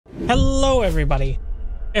Hello everybody,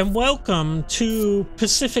 and welcome to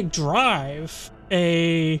Pacific Drive,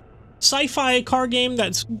 a sci-fi car game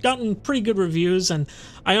that's gotten pretty good reviews, and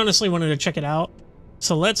I honestly wanted to check it out.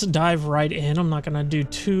 So let's dive right in. I'm not gonna do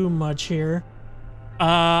too much here.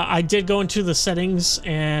 I did go into the settings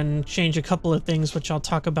and change a couple of things, which I'll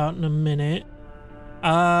talk about in a minute.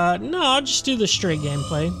 No, I'll just do the straight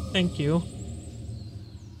gameplay. Thank you.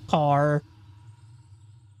 Car.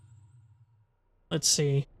 Let's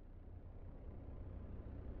see.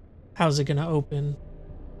 How's it gonna open?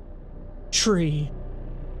 Tree.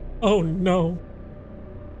 Oh no.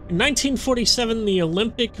 In 1947, the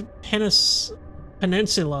Olympic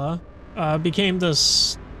Peninsula became the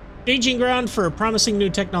staging ground for a promising new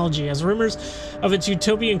technology. As rumors of its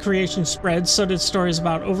utopian creation spread, so did stories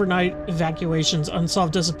about overnight evacuations,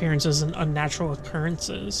 unsolved disappearances, and unnatural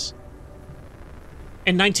occurrences.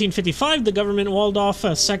 In 1955, the government walled off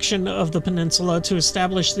a section of the peninsula to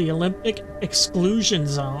establish the Olympic Exclusion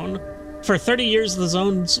Zone. For 30 years, the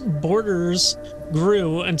zone's borders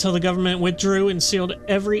grew until the government withdrew and sealed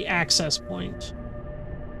every access point.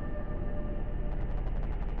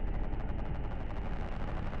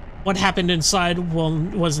 What happened inside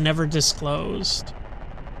was never disclosed.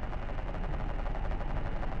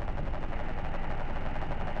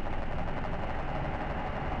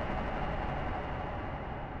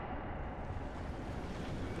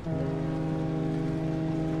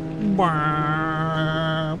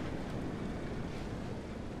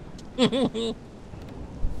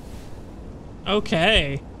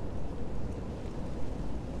 Okay.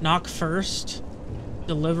 Knock first.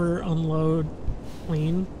 Deliver, unload,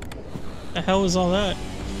 clean. The hell is all that?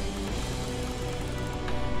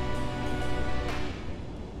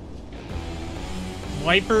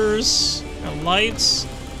 Wipers, lights.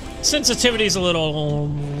 Sensitivity's a little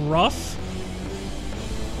rough.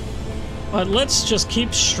 But let's just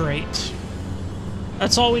keep straight.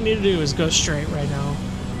 That's all we need to do is go straight right now.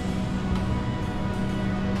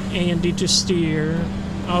 A and D to steer.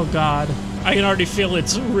 Oh god. I can already feel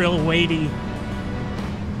it's real weighty.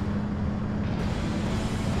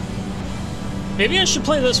 Maybe I should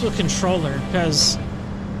play this with controller, because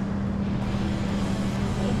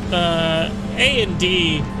the A and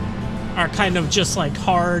D are kind of just like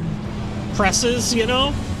hard presses, you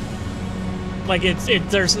know? Like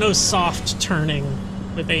there's no soft turning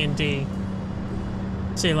with A and D.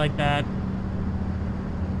 Say like that.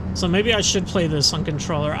 So maybe I should play this on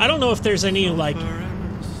controller. I don't know if there's any like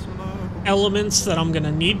elements that I'm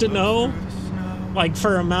gonna need to know, like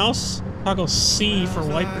for a mouse. Toggle C for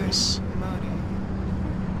wipers.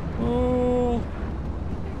 Oh.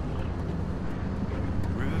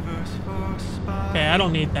 Okay, I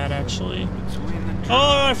don't need that actually.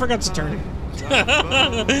 Oh, I forgot to turn.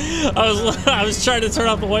 I was trying to turn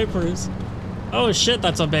off the wipers. Oh shit,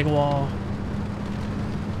 that's a big wall.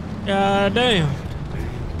 God damn.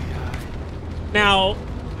 Now,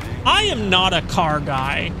 I am not a car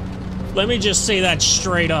guy. Let me just say that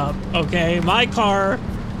straight up, okay? My car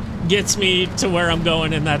gets me to where I'm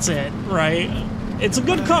going and that's it, right? It's a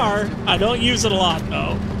good car. I don't use it a lot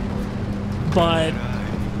though. But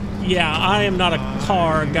yeah, I am not a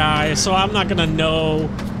car guy, so I'm not gonna know.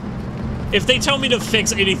 If they tell me to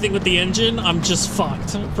fix anything with the engine, I'm just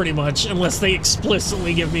fucked, pretty much, unless they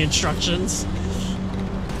explicitly give me instructions.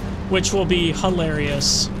 Which will be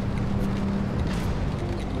hilarious.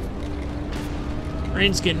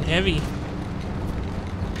 Rain's getting heavy.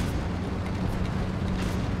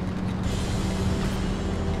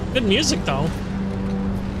 Good music, though.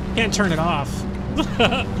 Can't turn it off.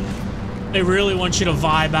 They really want you to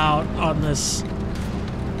vibe out on this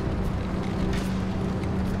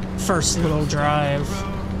first little drive.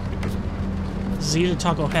 Z to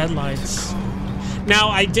toggle headlights. Now,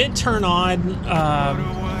 I did turn on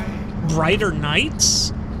brighter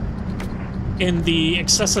nights in the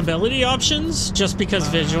accessibility options just because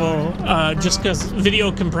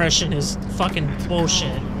video compression is fucking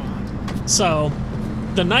bullshit. So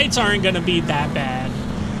the nights aren't gonna be that bad.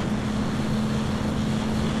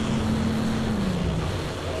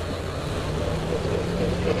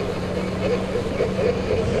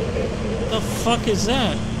 The fuck is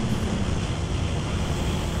that?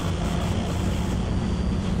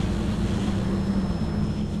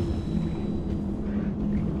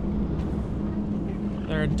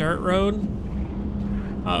 A dirt road?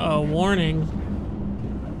 Uh-oh, warning.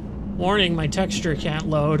 Warning, my texture can't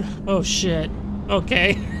load. Oh shit.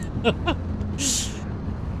 Okay.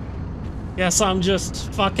 Guess I'm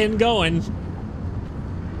just fucking going.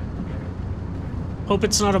 Hope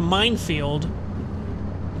it's not a minefield.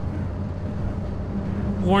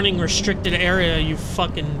 Warning, restricted area, you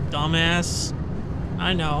fucking dumbass.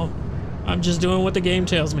 I know. I'm just doing what the game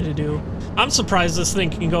tells me to do. I'm surprised this thing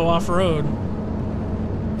can go off-road.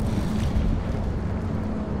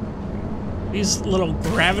 These little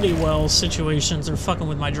gravity well situations are fucking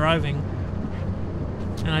with my driving.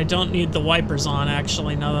 And I don't need the wipers on,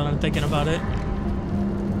 actually, now that I'm thinking about it.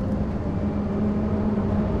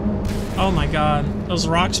 Oh my god. Those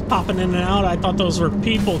rocks popping in and out, I thought those were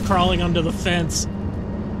people crawling under the fence.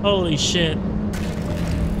 Holy shit.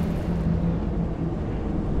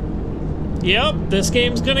 Yep, this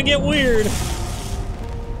game's gonna get weird.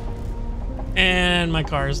 And my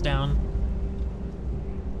car is down.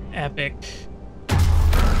 Epic.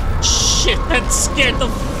 Shit, that scared the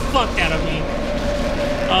fuck out of me.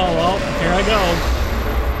 Oh well, here I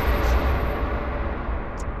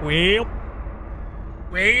go. Well.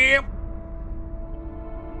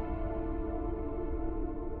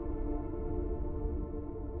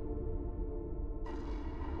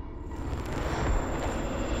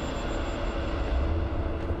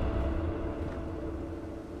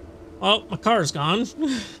 Well, my car's gone.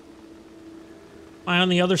 Am I on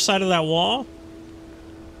the other side of that wall?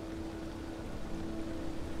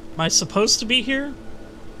 Am I supposed to be here?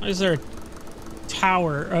 Why is there a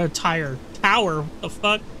tower, tire? Tower, what the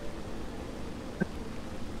fuck?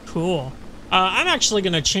 Cool. I'm actually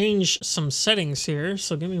gonna change some settings here,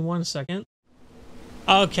 so give me 1 second.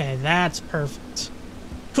 Okay, that's perfect.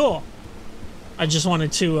 Cool. I just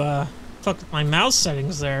wanted to, fuck with my mouse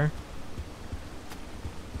settings there.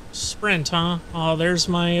 Sprint, huh? Oh, there's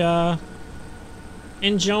my,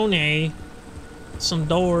 Injone. Some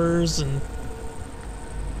doors, and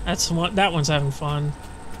that's what, that one's having fun.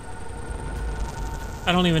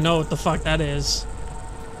 I don't even know what the fuck that is.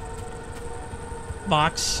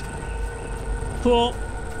 Box. Cool.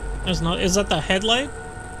 There's no, is that the headlight?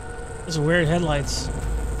 Those are weird headlights.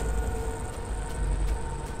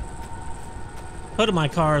 Hood of my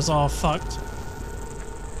car is all fucked.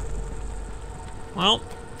 Well,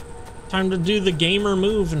 time to do the gamer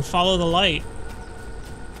move and follow the light.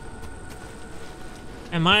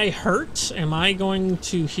 Am I hurt? Am I going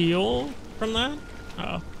to heal from that?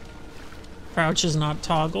 Uh-oh. Crouch is not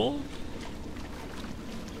toggle.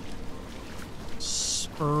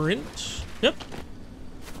 Sprint. Yep.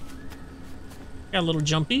 Got little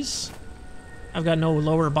jumpies. I've got no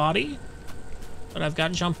lower body, but I've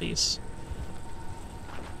got jumpies.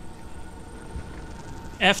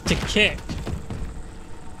 F to kick.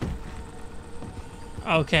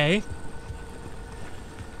 Okay.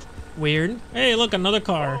 Weird. Hey, look, another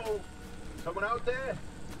car. Hello? Someone out there?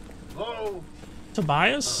 Hello?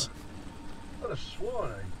 Tobias? Could have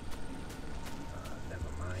sworn never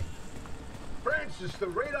mind. Francis, the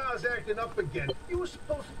radar's acting up again. You were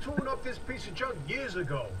supposed to tune up this piece of junk years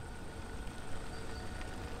ago.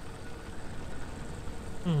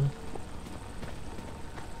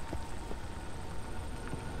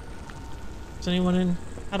 Is anyone in?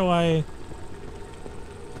 How do I...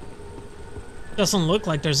 Doesn't look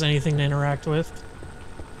like there's anything to interact with.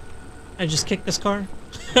 I just kick this car?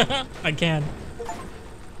 I can.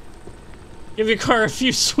 Give your car a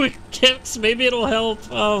few swift kicks, maybe it'll help.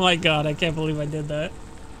 Oh my god, I can't believe I did that.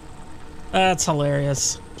 That's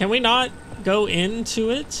hilarious. Can we not go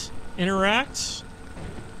into it? Interact?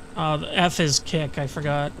 Oh, the F is kick, I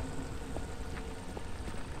forgot.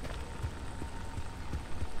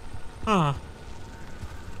 Huh.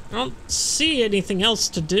 I don't see anything else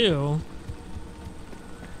to do.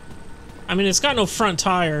 I mean, it's got no front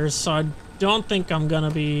tires, so I don't think I'm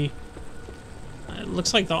gonna be... It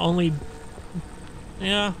looks like the only...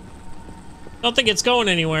 Yeah. Don't think it's going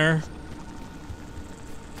anywhere.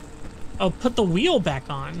 Oh, put the wheel back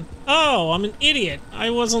on. Oh, I'm an idiot. I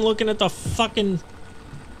wasn't looking at the fucking...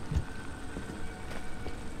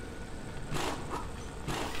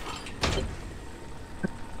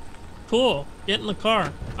 Cool. Get in the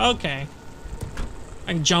car. Okay.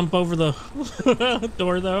 I can jump over the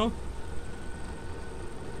door, though.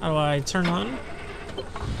 How do I turn on?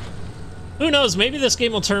 Who knows? Maybe this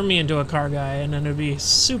game will turn me into a car guy, and then it'd be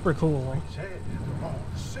super cool. Oh,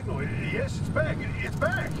 signal. Yes, it's back. It's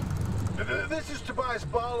back. This is Tobias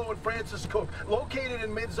Barlow and Francis Cook, located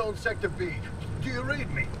in mid-zone sector B. Do you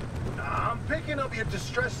read me? I'm picking up your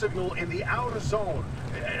distress signal in the outer zone.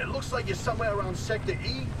 It looks like you're somewhere around sector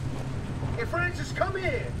E. Hey, Francis, come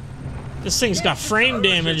here. This thing's got frame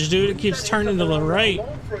damage, dude. It keeps turning to the right.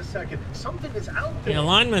 Something is out there. The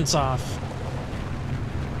alignment's off.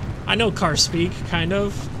 I know car speak, kind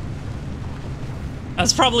of.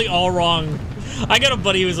 That's probably all wrong. I got a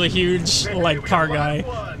buddy who's a huge, like, car guy.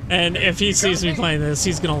 And if he sees me playing this,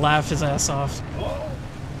 he's gonna laugh his ass off. Hello?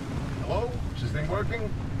 Hello? Is this thing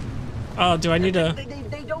working? Oh, do I need to...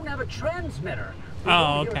 They don't have a transmitter.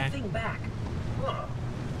 Oh, okay. Thing back. Huh.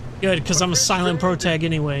 Good, because I'm a silent protag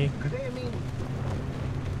anyway. Could they, I mean,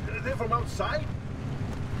 they're from outside?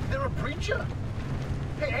 They're a preacher?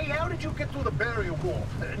 Hey, how did you get through the barrier wall?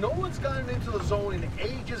 No one's gotten into the zone in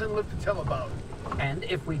ages and lived to tell about it. And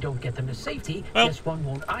if we don't get them to safety, Well, this one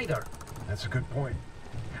won't either. That's a good point.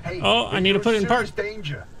 Hey, oh, I need to put it in park.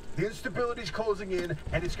 Danger. The instability's closing in,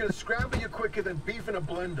 and it's gonna scramble you quicker than beef in a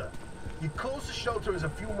blender. Your closest shelter is a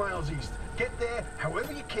few miles east. Get there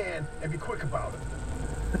however you can, and be quick about it.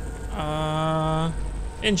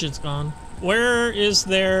 Engine's gone. Where is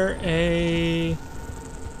there a...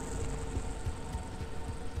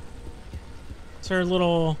 Is there a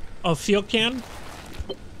little... Oh, fuel can?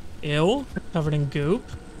 Ew. Covered in goop.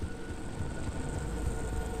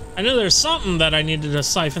 I knew there's something that I needed to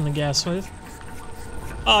siphon the gas with.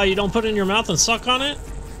 Oh, you don't put it in your mouth and suck on it?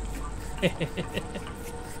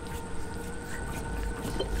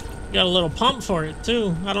 Got a little pump for it,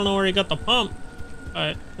 too. I don't know where you got the pump.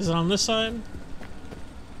 But is it on this side?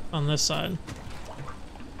 On this side.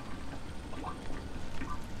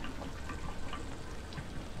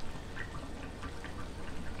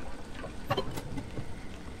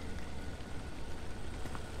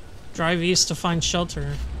 Drive east to find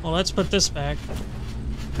shelter. Well, let's put this back.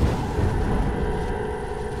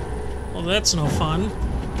 Well, that's no fun.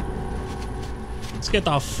 Let's get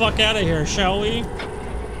the fuck out of here, shall we?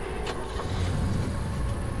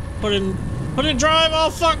 Put in drive.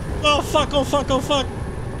 Oh fuck! Oh fuck! Oh fuck! Oh fuck!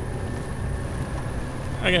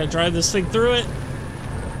 I gotta drive this thing through it.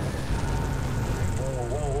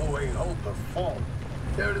 Whoa, wait, hold the phone.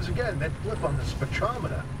 There it is again, that blip on the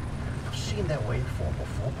spectrometer. I've seen that waveform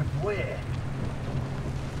before, but where?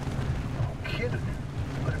 No kidding.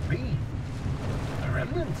 Could it be? A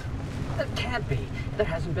remnant? That can't be. There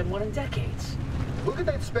hasn't been one in decades. Look at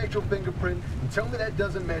that spectral fingerprint and tell me that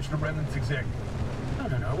doesn't match the remnants exactly.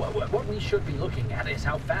 No. What we should be looking at is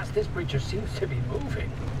how fast this creature seems to be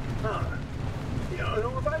moving. Huh. You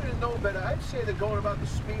know, if I didn't know better, I'd say they're going about the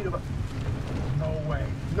speed of a... No way.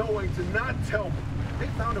 No way. Do not tell me. They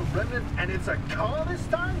found a remnant and it's a car this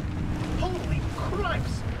time? Holy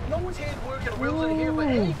Christ! No one's hand working wheels in here for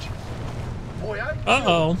age. Boy, I'd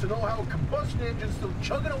kill to know how a combustion engine's still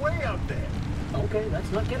chugging away out there. Okay,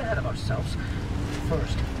 let's not get ahead of ourselves.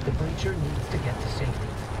 First, the breacher needs to get to safety.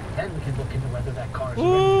 Then we can look into whether that car is ready.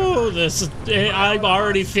 Ooh, this is... I'm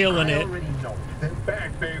already feeling it. I already know. They're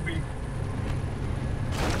back, baby.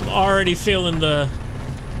 I'm already feeling the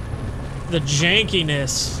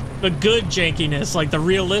jankiness. The good jankiness. Like the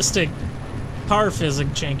realistic car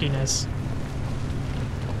physics jankiness.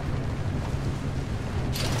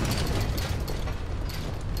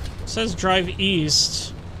 It says drive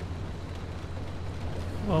east.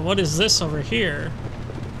 Well, what is this over here?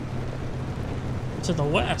 To the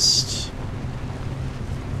west.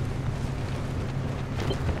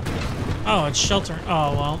 Oh, it's shelter.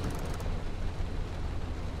 Oh, well.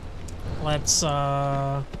 Let's,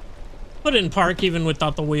 put it in park even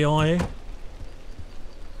without the wheel, eh?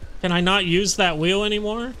 Can I not use that wheel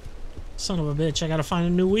anymore? Son of a bitch, I gotta find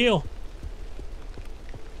a new wheel.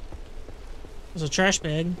 There's a trash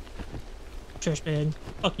bag. Trash bag.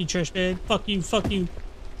 Fuck you, trash bag. Fuck you, fuck you.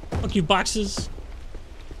 Fuck you, boxes.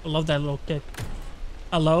 I love that little kick.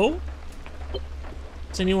 Hello?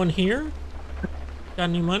 Is anyone here? Got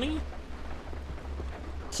any money?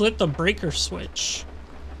 Flip the breaker switch.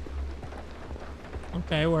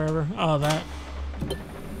 Okay, wherever. Oh, that.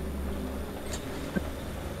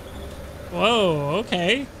 Whoa,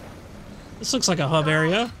 okay. This looks like a hub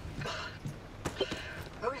area.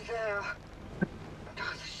 Who's there? The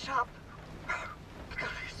shop.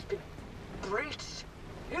 It's been breached.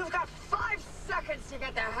 You've got 5 seconds to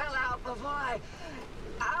get the hell out before I...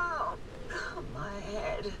 Ow! My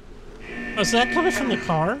head. Oh, is that coming from the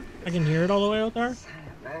car? I can hear it all the way out there.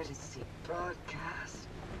 Emergency broadcast.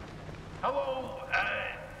 Hello,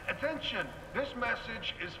 attention. This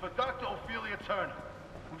message is for Dr. Ophelia Turner.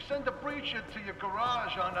 We sent a breacher to your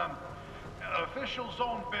garage on official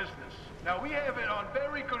zone business. Now, we have it on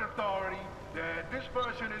very good authority that this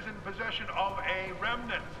person is in possession of a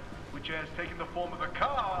remnant, which has taken the form of a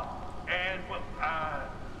car, and, well,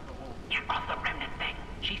 Get off the remnant thing.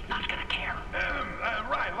 She's not gonna care.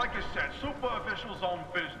 right, like I said, super official zone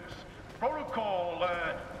business. Protocol,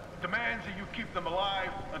 demands that you keep them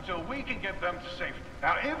alive until we can get them to safety.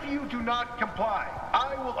 Now, if you do not comply,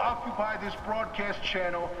 I will occupy this broadcast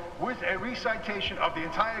channel with a recitation of the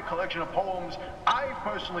entire collection of poems I've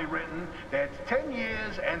personally written. That's 10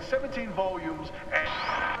 years and 17 volumes and...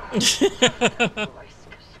 Like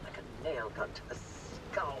a nail gun to the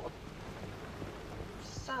skull.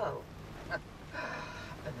 So,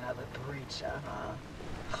 another breacher, huh?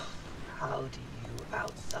 How do you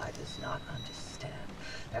outsiders not understand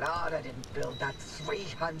that Arda didn't build that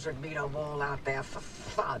 300-meter wall out there for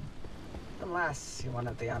fun? Unless you're one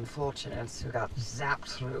of the unfortunates who got zapped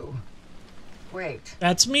through. Wait.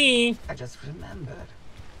 That's me. I just remembered.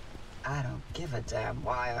 I don't give a damn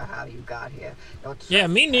why or how you got here. Yeah,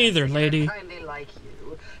 me neither, lady. Kindly like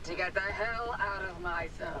you to get the hell out of my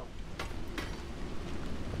zone.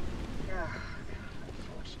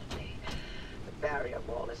 Unfortunately, the barrier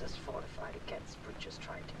wall is as fortified against breachers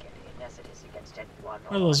trying to get in as it is against anyone.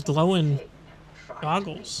 What are those glowing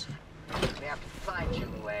goggles? We have to find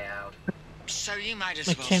you a way out. So you might as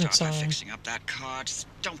Mechanics well start by eye. fixing up that car. Just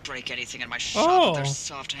don't break anything in my shop with those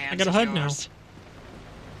soft hands. I got a of HUD now. yours.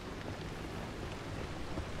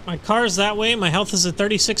 My car's that way. My health is at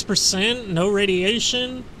 36%. No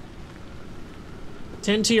radiation.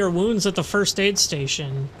 Tend to your wounds at the first aid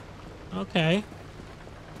station. Okay.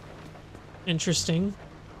 Interesting.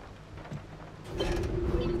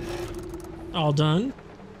 All done.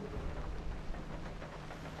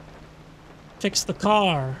 Fix the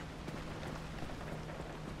car.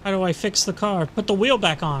 How do I fix the car? Put the wheel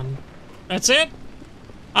back on. That's it?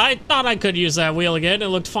 I thought I could use that wheel again. It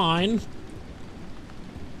looked fine.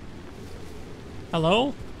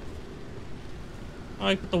 Hello? How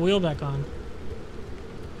do I put the wheel back on?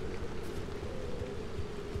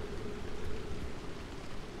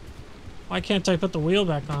 Why can't I put the wheel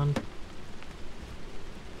back on?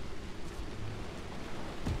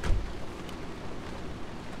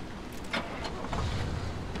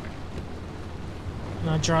 Can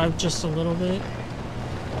I drive just a little bit?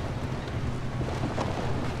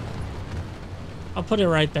 I'll put it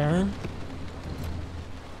right there.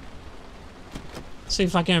 See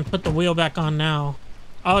if I can put the wheel back on now.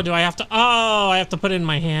 Oh, do I have to? Oh, I have to put it in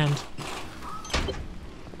my hand.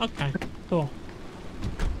 Okay, cool.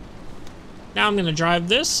 Now I'm gonna drive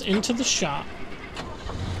this into the shop.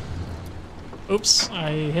 Oops,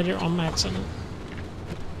 I hit it on accident.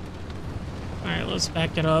 Alright, let's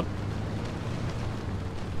back it up.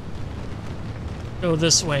 Go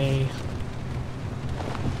this way.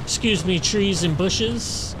 Excuse me, trees and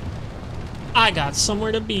bushes. I got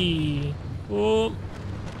somewhere to be. Whoa.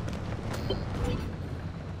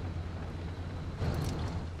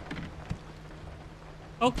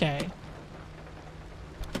 Okay.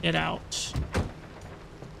 Get out.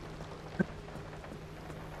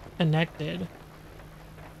 Connected.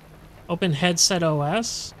 Open headset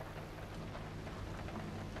OS.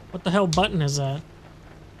 What the hell button is that?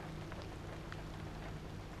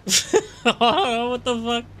 What the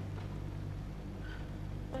fuck?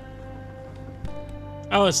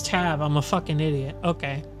 Oh, it's tab. I'm a fucking idiot.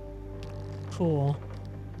 Okay. Cool.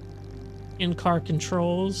 In-car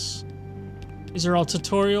controls. These are all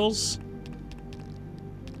tutorials.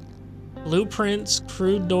 Blueprints,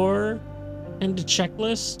 crew door, and a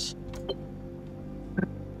checklist.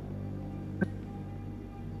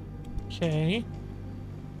 Okay.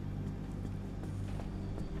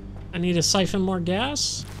 I need to siphon more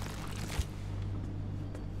gas.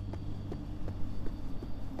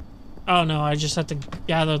 Oh no, I just have to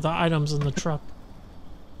gather the items in the truck.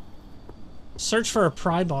 Search for a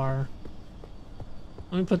pry bar.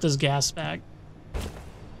 Let me put this gas back.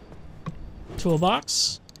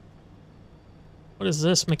 Toolbox. What is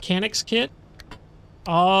this? Mechanics kit?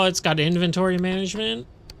 Oh, it's got inventory management.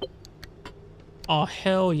 Oh,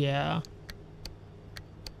 hell yeah.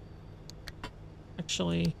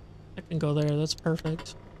 Actually, I can go there. That's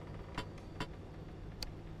perfect.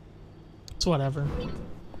 It's whatever.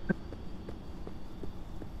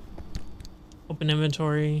 Open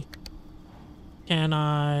inventory. Can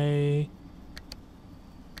I...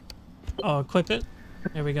 Oh, equip it.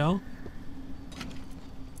 There we go.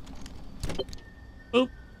 Boop.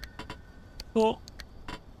 Cool.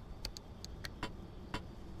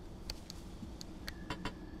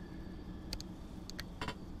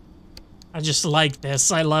 I just like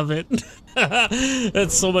this. I love it.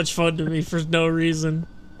 That's so much fun to me for no reason.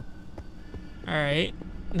 Alright.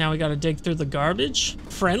 Now we gotta dig through the garbage.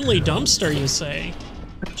 Friendly dumpster, you say?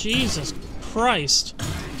 Jesus Christ.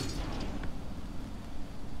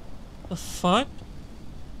 The fuck?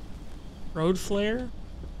 Road flare?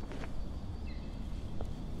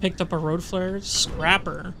 Picked up a road flare.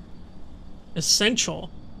 Scrapper. Essential.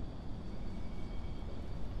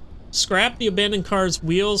 Scrap the abandoned car's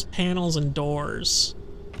wheels, panels, and doors.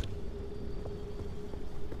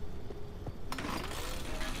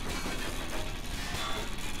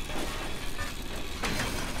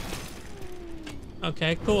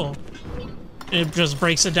 Okay, cool. It just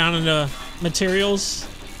breaks it down into materials.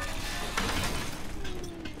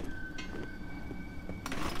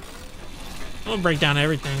 gonna break down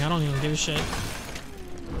everything. I don't even give a shit.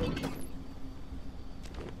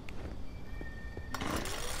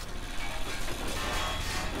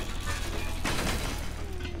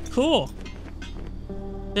 Cool.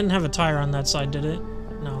 Didn't have a tire on that side, did it?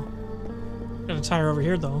 No. Got a tire over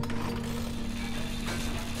here, though.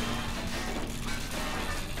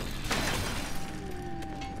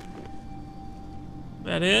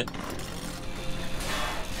 That it?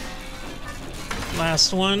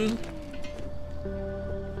 Last one.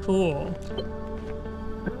 Cool.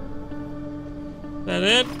 That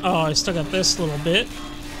it? Oh, I still got this little bit.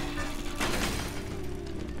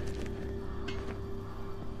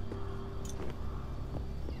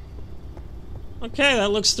 Okay,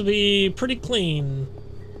 that looks to be pretty clean.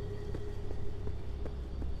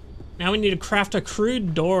 Now we need to craft a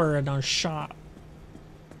crude door in our shop.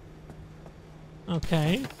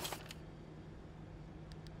 Okay.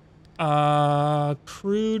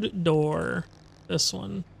 Crude door. This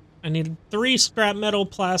one. I need 3 scrap metal,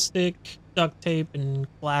 plastic, duct tape, and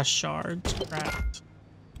glass shards. Craft.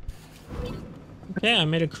 Okay, I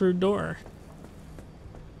made a crude door.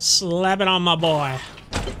 Slap it on my boy.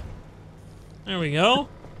 There we go.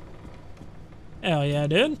 Hell yeah,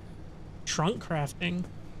 dude. Trunk crafting.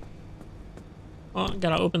 Oh,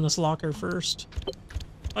 gotta open this locker first.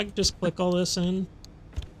 I can just click all this in.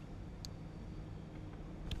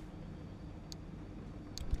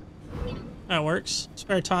 That works.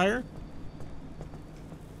 Spare tire.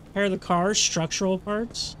 Repair the car, structural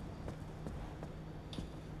parts.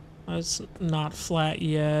 It's not flat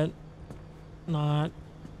yet. Not.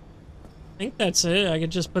 I think that's it. I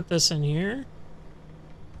could just put this in here.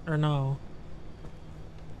 Or no.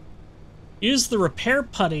 Use the repair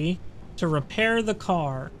putty to repair the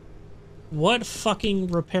car. What fucking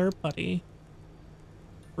repair putty?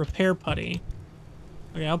 Repair putty.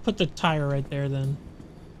 Okay, I'll put the tire right there then.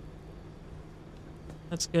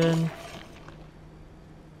 That's good.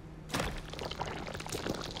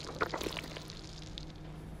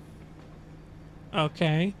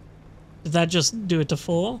 Okay. Did that just do it to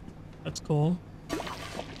full? That's cool.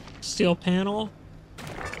 Steel panel.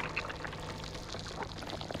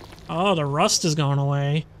 Oh, the rust is going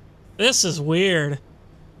away. This is weird.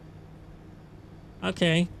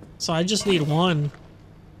 Okay, so I just need one.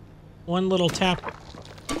 One little tap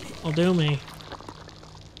will do me.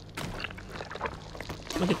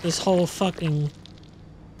 Look at this whole fucking...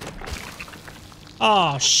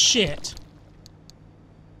 Oh, shit.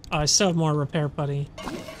 Oh, I still have more repair putty.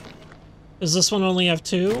 Does this one only have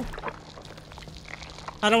 2?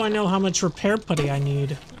 How do I know how much repair putty I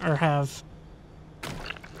need or have?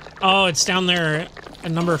 Oh, it's down there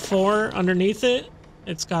at number 4 underneath it.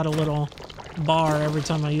 It's got a little bar every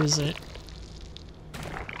time I use it.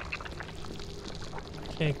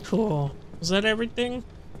 Okay, cool. Is that everything?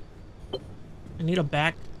 I need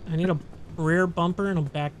a rear bumper and a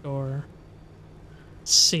back door.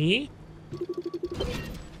 See?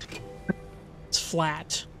 It's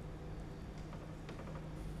flat.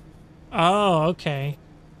 Oh, okay.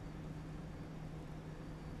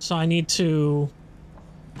 So I need to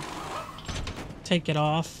take it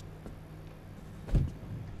off.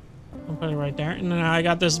 I'll put it right there. And then I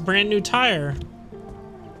got this brand new tire.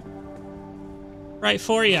 Right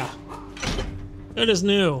for ya. Good as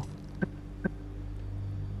new.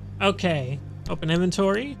 Okay. Open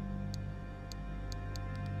inventory.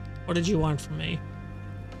 What did you want from me?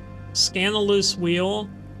 Scan the loose wheel.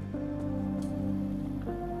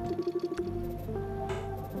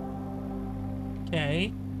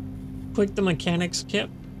 Okay. Click the mechanics kit.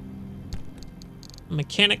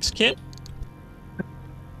 Mechanics kit.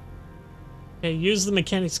 Okay, use the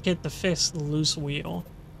mechanics kit to fix the loose wheel.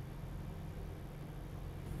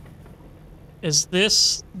 Is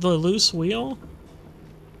this the loose wheel?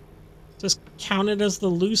 Is this counted as the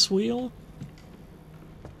loose wheel?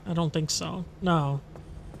 I don't think so. No.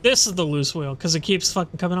 This is the loose wheel, because it keeps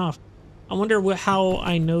fucking coming off. I wonder how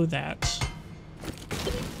I know that.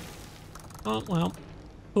 Oh, well.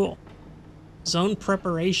 Cool. Zone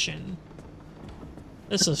preparation.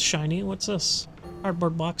 This is shiny. What's this?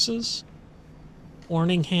 Cardboard boxes?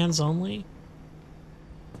 Warning, hands only?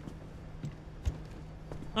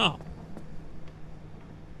 Oh.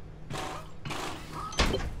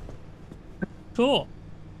 Cool.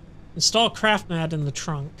 Install craft mat in the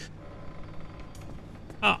trunk.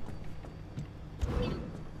 Oh.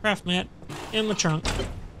 Craft mat in the trunk.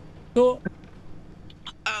 Cool.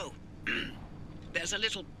 Oh. There's a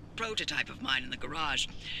little prototype of mine in the garage.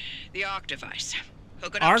 The arc device.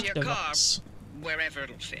 Hook it up to your car, wherever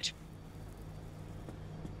it'll fit.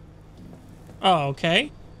 Oh,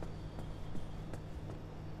 okay.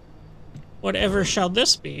 Whatever shall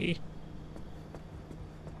this be?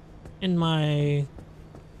 in my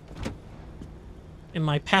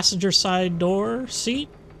passenger side door seat.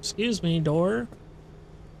 Excuse me, door.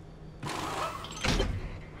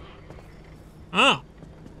 Oh.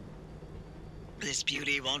 This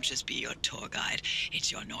beauty won't just be your tour guide.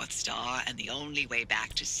 It's your North Star and the only way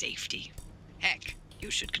back to safety. Heck, you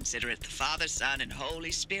should consider it the Father, Son, and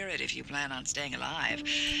Holy Spirit if you plan on staying alive.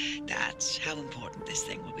 That's how important this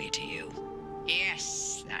thing will be to you.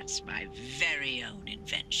 Yes, that's my very own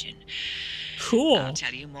invention. Cool. I'll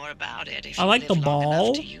tell you more about it if I you like the live long enough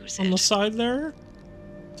ball to use on the it. side there.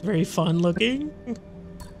 It's very fun looking.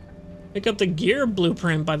 Pick up the gear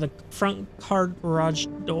blueprint by the front car garage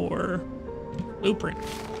door. Blueprint.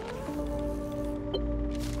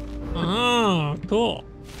 Oh, cool.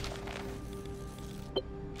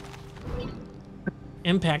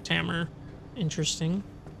 Impact hammer. Interesting.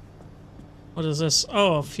 What is this?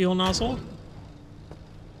 Oh, a fuel nozzle.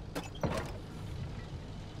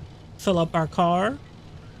 Fill up our car.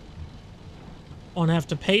 Won't have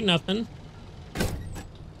to pay nothing.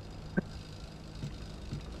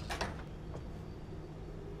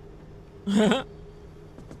 I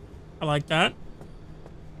like that.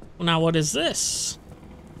 Well, now what is this?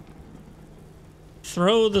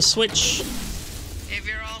 Throw the switch. If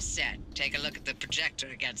you're all set, take a look at the projector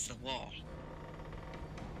against the wall.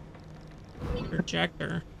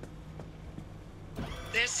 Projector.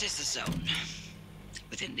 This is the zone.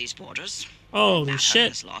 Within these borders, Holy matter shit.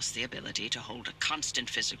 has lost the ability to hold a constant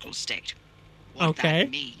physical state. What Okay. that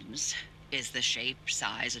means is the shape,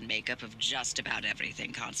 size, and makeup of just about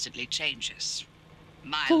everything constantly changes. A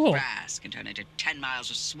mile Cool. of grass can turn into 10 miles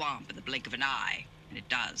of swamp in the blink of an eye, and it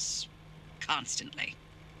does. Constantly.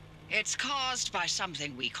 It's caused by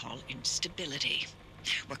something we call instability.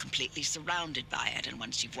 We're completely surrounded by it, and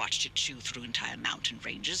once you've watched it chew through entire mountain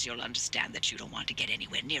ranges, you'll understand that you don't want to get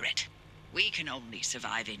anywhere near it. We can only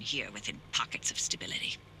survive in here within pockets of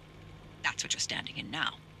stability. That's what you're standing in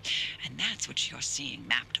now. And that's what you're seeing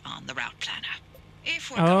mapped on the route planner. If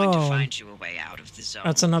we're going to Oh. find you a way out of the zone,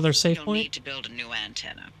 That's another safe you'll point? need to build a new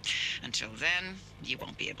antenna. Until then, you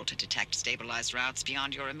won't be able to detect stabilized routes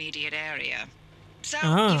beyond your immediate area. So,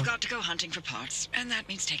 Ah. you've got to go hunting for parts, and that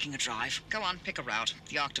means taking a drive. Go on, pick a route.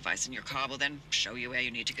 The arc device in your car will then show you where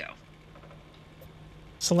you need to go.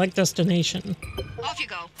 Select destination. Off you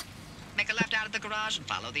go. Make a left out of the garage and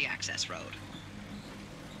follow the access road.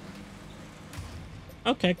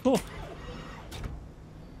 Okay, cool.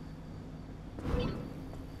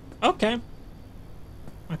 Okay.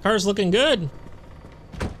 My car's looking good.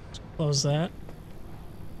 Let's close that.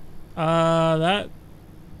 That...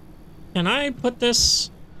 Can I put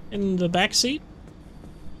this in the back seat?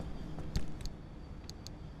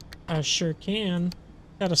 I sure can.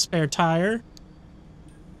 Got a spare tire.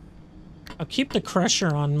 I'll keep the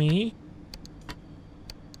crusher on me.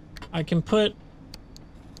 I can put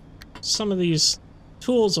some of these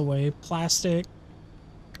tools away. Plastic,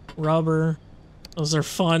 rubber. Those are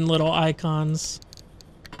fun little icons.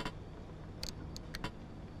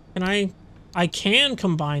 Can I can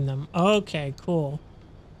combine them. Okay, cool.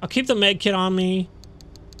 I'll keep the med kit on me.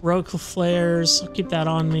 Rogue flares, I'll keep that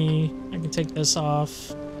on me. I can take this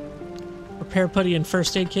off. Repair putty and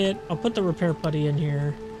first aid kit. I'll put the repair putty in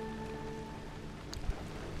here.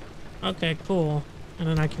 Okay, cool. And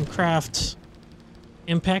then I can craft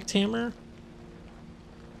impact hammer.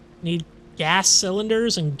 Need gas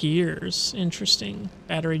cylinders and gears. Interesting.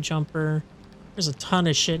 Battery jumper. There's a ton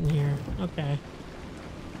of shit in here. Okay.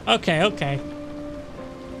 Okay, okay.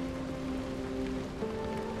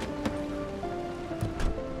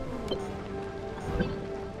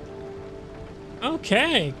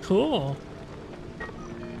 Okay, cool.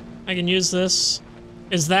 I can use this.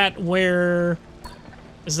 Is that where...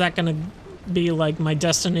 Is that gonna be like my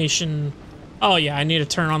destination? Oh yeah, I need to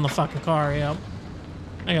turn on the fucking car, yep.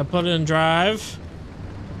 I gotta put it in drive.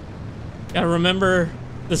 Gotta remember,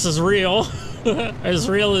 this is real. As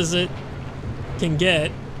real as it can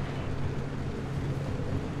get.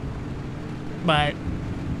 But,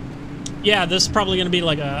 yeah, this is probably gonna be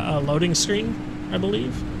like a loading screen, I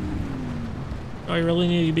believe. Do I really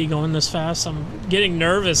need to be going this fast? I'm getting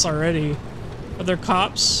nervous already. Are there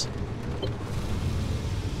cops?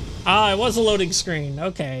 Ah, it was a loading screen.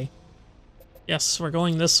 Okay. Yes, we're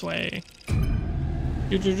going this way.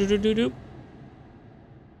 Doop.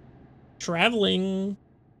 Traveling.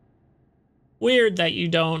 Weird that you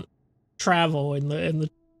don't travel in the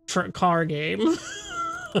car game.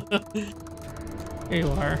 Here you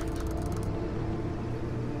are.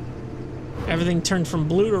 Everything turned from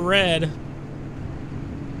blue to red.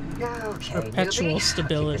 Okay, Perpetual newbie.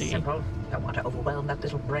 stability. Keep it simple. Don't want to overwhelm that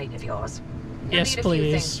little brain of yours. You'll Yes, need a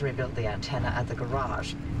few things please. to rebuild the antenna at the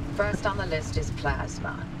garage. First on the list is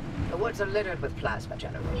plasma. The woods are littered with plasma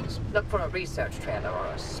generators. Look for a research trailer or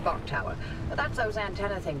a spark tower. But that's those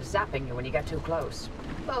antenna things zapping you when you get too close.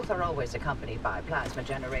 Both are always accompanied by plasma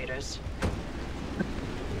generators.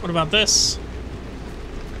 What about this?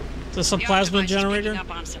 Is this a plasma generator?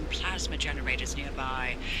 Up on some plasma generators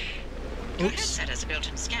nearby. Your headset has a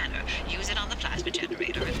built-in scanner. Use it on the plasma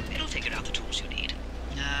generator. It'll figure out the tools you need.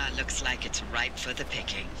 Looks like it's ripe for the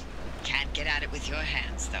picking. Can't get at it with your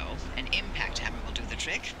hands, though. An impact hammer will do the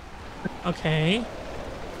trick. Okay.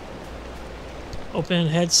 Open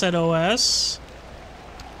headset OS.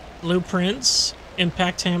 Blueprints.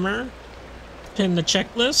 Impact hammer. Pin the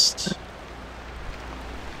checklist.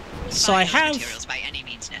 So I have materials by any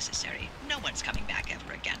means necessary. No one's coming back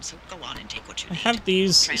ever again, so go on and take what you need. I have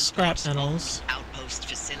these Transport scrap metals. Outpost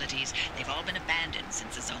facilities, they've all been abandoned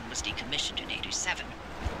since the zone was decommissioned in '87.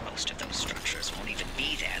 Most of those structures won't even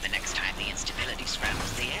be there the next time the instability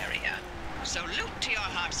scrambles the area. So loot to your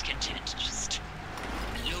heart's content. Just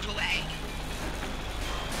loot away.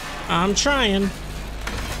 I'm trying.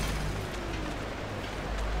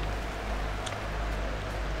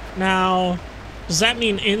 Now, does that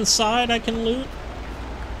mean inside I can loot?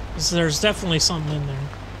 Because there's definitely something in there.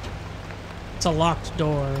 It's a locked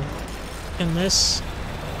door. Can this?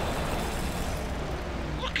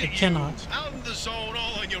 Look It at cannot. you, out in the zone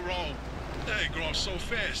all on your own. They grow up so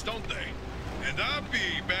fast, don't they? And I'll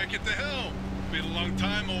be back at the helm. Been a long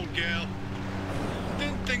time, old gal.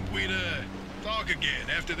 Didn't think we'd talk again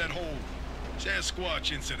after that whole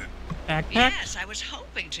Sasquatch incident. Backpack? Yes, I was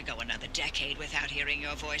hoping to go another decade without hearing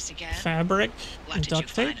your voice again. Fabric? What, And did you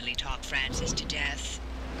duct tape? finally talk Francis to death?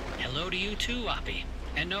 Hello to you too, Oppie.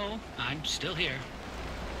 And no, I'm still here.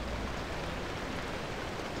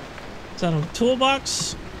 Is that a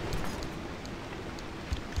toolbox?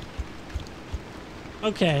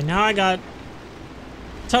 Okay, now I got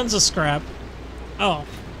tons of scrap. Oh.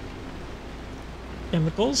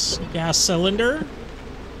 Chemicals. Gas cylinder.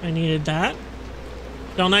 I needed that.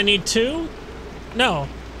 Don't I need two? No.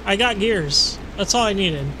 I got gears. That's all I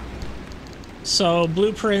needed. So,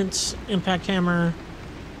 blueprint, impact hammer.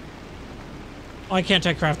 Why can't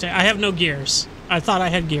I craft it? I have no gears. I thought I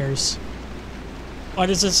had gears. Why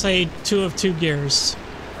does it say 2 of 2 gears?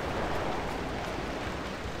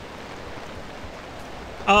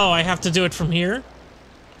 Oh, I have to do it from here?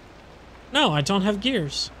 No, I don't have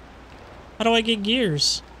gears. How do I get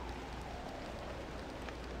gears?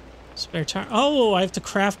 Spare tire. Oh, I have to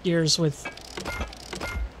craft gears with...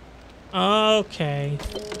 Okay.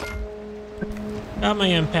 Got my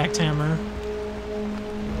impact hammer.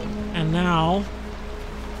 And now...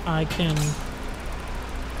 I can...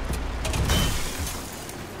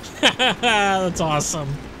 That's awesome.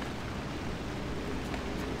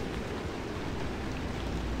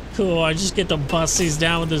 Cool, I just get to bust these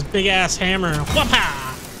down with this big ass hammer.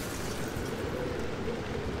 Whapa!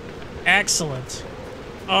 Excellent.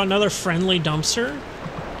 Oh, another friendly dumpster?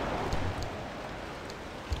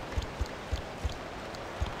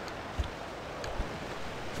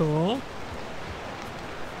 Cool.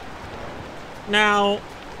 Now,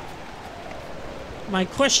 my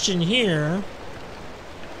question here...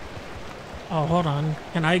 Oh, hold on.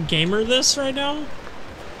 Can I gamer this right now?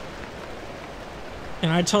 Can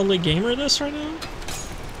I totally gamer this right now?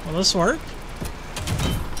 Will this work?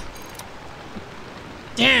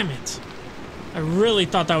 Damn it! I really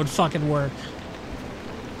thought that would fucking work.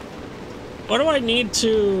 What do I need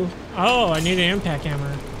to... Oh, I need an impact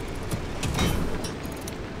hammer.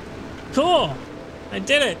 Cool! I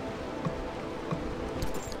did it!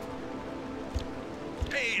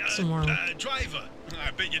 Hey, Some more. driver.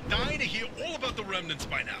 I bet you're dying to hear all about the remnants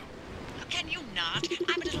by now. Can you not?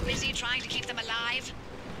 I'm a little busy trying to keep them alive.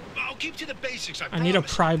 I'll keep to the basics, I need a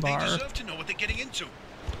promise. pry bar. They deserve to know what they're getting into.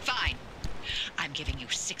 Fine. I'm giving you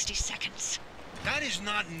 60 seconds. That is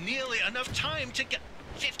not nearly enough time to get...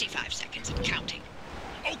 55 seconds and counting.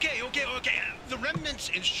 Okay. The remnants,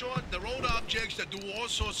 in short, they're old objects that do all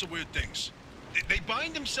sorts of weird things. They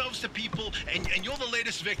bind themselves to people, and you're the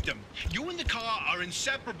latest victim. You and the car are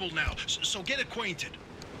inseparable now, so get acquainted.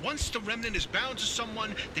 Once the remnant is bound to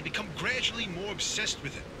someone, they become gradually more obsessed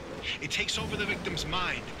with it. It takes over the victim's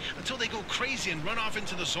mind, until they go crazy and run off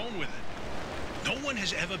into the zone with it. No one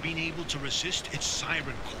has ever been able to resist its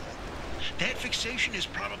siren call. That fixation is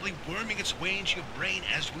probably worming its way into your brain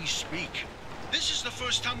as we speak. This is the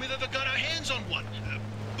first time we've ever got our hands on one.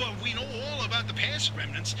 But we know all about the past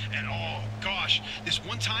remnants, and oh gosh, this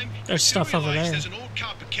one time There's stuff over there. There's an old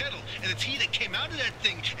copper kettle, and the tea that came out of that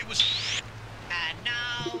thing, it was... And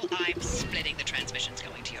now I'm splitting the transmissions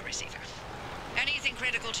going to your receiver. Anything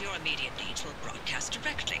critical to your immediate needs will broadcast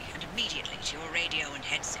directly and immediately to your radio and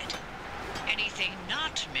headset.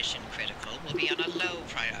 not mission critical will be on a low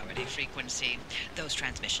priority frequency. Those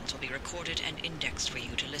transmissions will be recorded and indexed for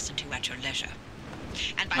you to listen to at your leisure.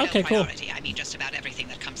 And by Okay, low cool. priority, I mean just about everything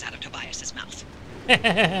that comes out of Tobias's mouth.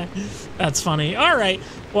 That's funny. All right.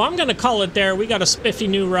 Well, I'm going to call it there. We got a spiffy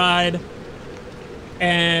new ride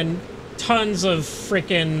and tons of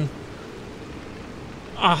freaking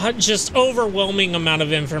just overwhelming amount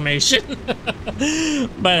of information.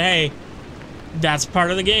 But hey, that's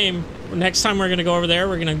part of the game. Next time we're going to go over there,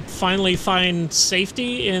 we're going to finally find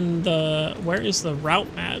safety in the... Where is the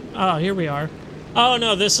route map? Oh, here we are. Oh,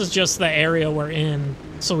 no, this is just the area we're in.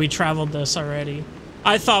 So we traveled this already.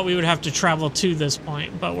 I thought we would have to travel to this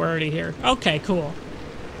point, but we're already here. Okay, cool.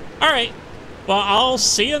 All right. Well, I'll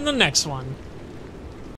see you in the next one.